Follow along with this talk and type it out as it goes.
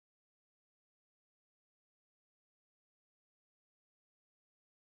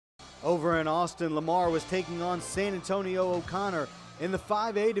Over in Austin, Lamar was taking on San Antonio O'Connor in the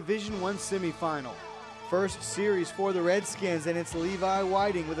 5A Division I semifinal. First series for the Redskins, and it's Levi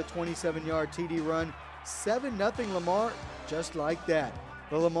Whiting with a 27-yard TD run. 7-0 Lamar, just like that.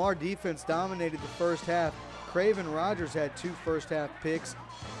 The Lamar defense dominated the first half. Craven Rogers had 2 first-half picks.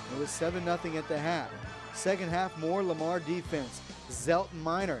 It was 7-0 at the half. Second half, more Lamar defense. Zelton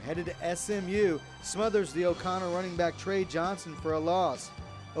Minor, headed to SMU, smothers the O'Connor running back Trey Johnson for a loss.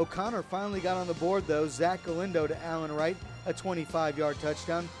 O'Connor finally got on the board, though. Zach Galindo to Allen Wright, a 25-yard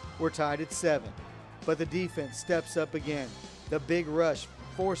touchdown. We're tied at 7. But the defense steps up again. The big rush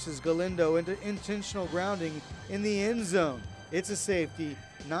forces Galindo into intentional grounding in the end zone. It's a safety,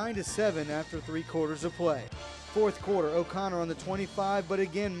 9-7 after 3 quarters of play. Fourth quarter, O'Connor on the 25, but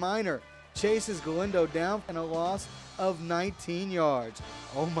again Minor chases Galindo down and a loss of 19 yards.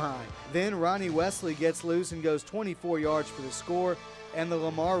 Oh my. Then Ronnie Wesley gets loose and goes 24 yards for the score, and the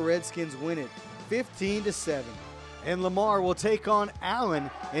Lamar Redskins win it 15-7. And Lamar will take on Allen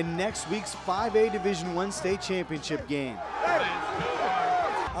in next week's 5A Division I state championship game.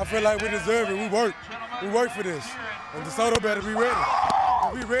 I feel like we deserve it. We work for this. And DeSoto better be ready.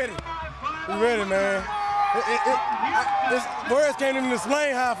 We ready. We ready, man. Words can't even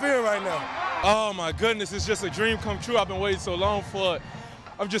explain how I feel right now. Oh my goodness, it's just a dream come true. I've been waiting so long for it.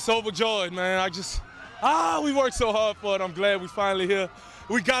 I'm just overjoyed, man. We worked so hard for it. I'm glad we finally here.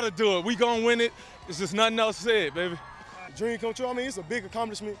 We gotta do it. We gonna win it. It's just nothing else said, baby. Dream come true. I mean, it's a big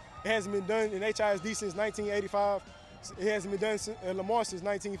accomplishment. It hasn't been done in HISD since 1985. It hasn't been done at Lamar since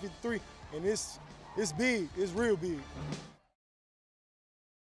 1953. And it's big. It's real big.